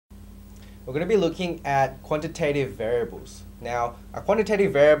we're going to be looking at quantitative variables. Now, a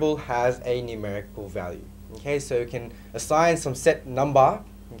quantitative variable has a numerical value. Okay, so you can assign some set number,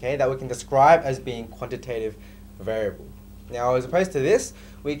 okay, that we can describe as being quantitative variable. Now, as opposed to this,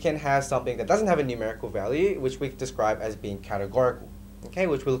 we can have something that doesn't have a numerical value, which we describe as being categorical, okay,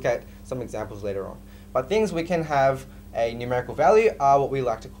 which we'll look at some examples later on. But things we can have a numerical value are what we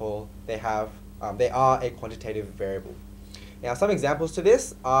like to call, they are a quantitative variable. Now, some examples to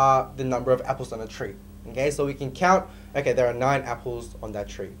this are the number of apples on a tree. Okay, so we can count, okay, there are 9 apples on that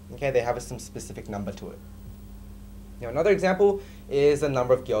tree. Okay, they have some specific number to it. Now, another example is the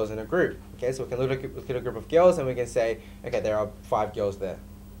number of girls in a group. Okay, so we can look at a group of girls and we can say, okay, there are 5 girls there.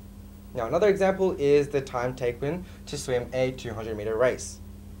 Now, another example is the time taken to swim a 200-meter race.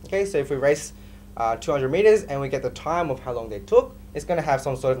 Okay, so if we race 200 meters and we get the time of how long they took, it's going to have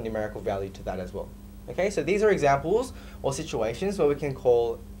some sort of numerical value to that as well. Okay, so these are examples or situations where we can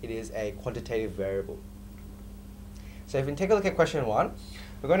call it is a quantitative variable. So if we take a look at question 1,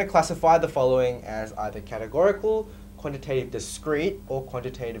 we're going to classify the following as either categorical, quantitative discrete, or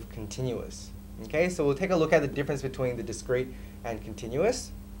quantitative continuous. Okay, so we'll take a look at the difference between the discrete and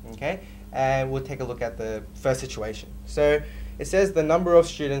continuous. Okay, and we'll take a look at the first situation. So it says the number of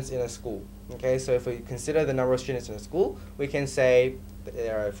students in a school. Okay, so if we consider the number of students in a school, we can say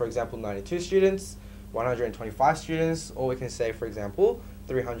there are, for example, 92 students, 125 students, or we can say, for example,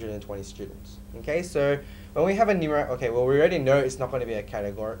 320 students. Okay, so when we have a numerical, okay, well, we already know it's not going to be a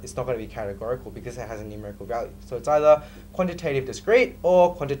category, it's not going to be categorical because it has a numerical value. So it's either quantitative discrete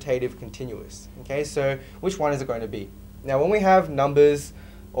or quantitative continuous. Okay, so which one is it going to be? Now, when we have numbers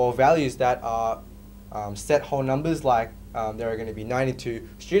or values that are set whole numbers, like there are going to be 92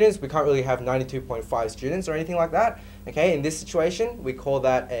 students, we can't really have 92.5 students or anything like that. Okay, in this situation, we call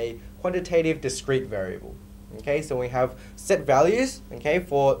that a quantitative discrete variable. Okay, so we have set values, okay,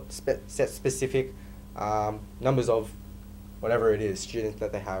 for set specific numbers of whatever it is, students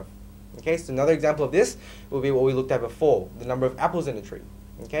that they have. Okay, so another example of this will be what we looked at before, the number of apples in a tree.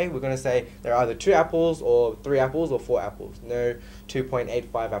 Okay, we're going to say there are either 2 apples or 3 apples or 4 apples, no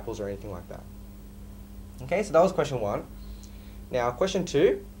 2.85 apples or anything like that. Okay, so that was question 1. Now question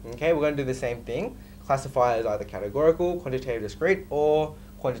 2, okay, we're going to do the same thing, classify as either categorical, quantitative discrete, or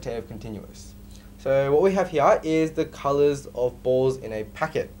quantitative continuous. So what we have here is the colors of balls in a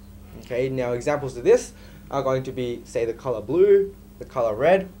packet. Okay, now examples of this are going to be, say, the color blue, the color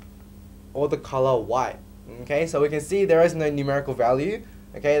red, or the color white. Okay, so we can see there is no numerical value.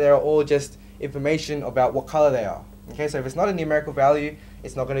 Okay, they're all just information about what color they are. Okay, so if it's not a numerical value,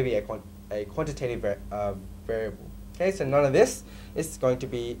 it's not going to be a quantitative variable. Okay, so none of this is going to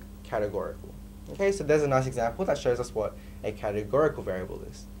be categorical. Okay, so there's a nice example that shows us what a categorical variable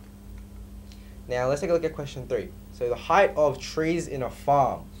is. Now let's take a look at question 3. So the height of trees in a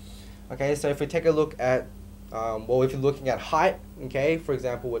farm. Okay, so if we take a look at, well, if you're looking at height, okay, for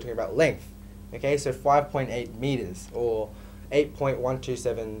example, we're talking about length. Okay, so 5.8 meters or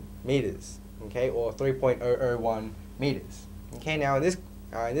 8.127 meters, okay, or 3.001 meters. Okay, now in this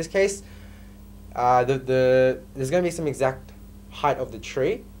case, there's going to be some exact height of the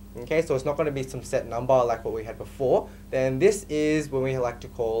tree. Okay, so it's not going to be some set number like what we had before. Then this is what we like to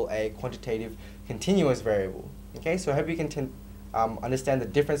call a quantitative continuous variable. Okay, so I hope you can understand the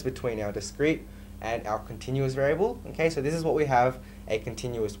difference between our discrete and our continuous variable. Okay, so this is what we have, a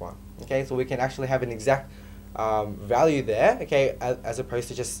continuous one. Okay, so we can actually have an exact value there, okay, as opposed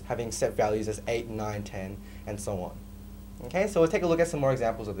to just having set values as 8, 9, 10, and so on. Okay, so we'll take a look at some more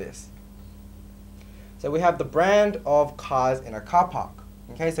examples of this. So we have the brand of cars in a car park.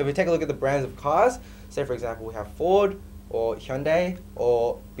 Okay, so if we take a look at the brands of cars, say for example we have Ford or Hyundai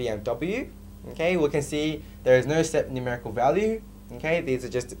or BMW. Okay, we can see there is no set numerical value. Okay, these are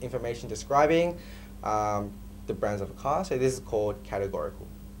just information describing the brands of a car. So this is called categorical.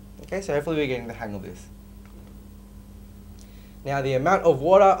 Okay, so hopefully we're getting the hang of this. Now the amount of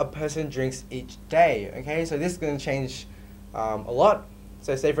water a person drinks each day. Okay, so this is going to change a lot.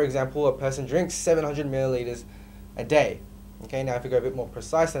 So say for example a person drinks 700 milliliters a day. Okay, now if we go a bit more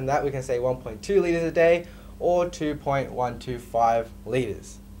precise than that, we can say 1.2 liters a day or 2.125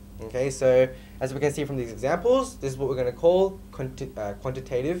 liters. Okay, so as we can see from these examples, this is what we're going to call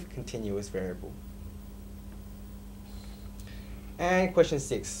quantitative continuous variable. And question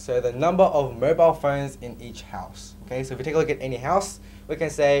 6, so the number of mobile phones in each house. Okay, so if we take a look at any house, we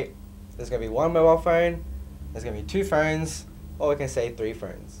can say there's going to be 1 mobile phone, there's going to be 2 phones, or we can say 3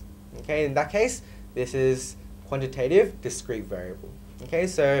 phones. Okay, in that case, this is quantitative discrete variable. Okay,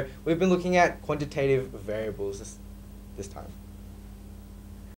 so we've been looking at quantitative variables this time.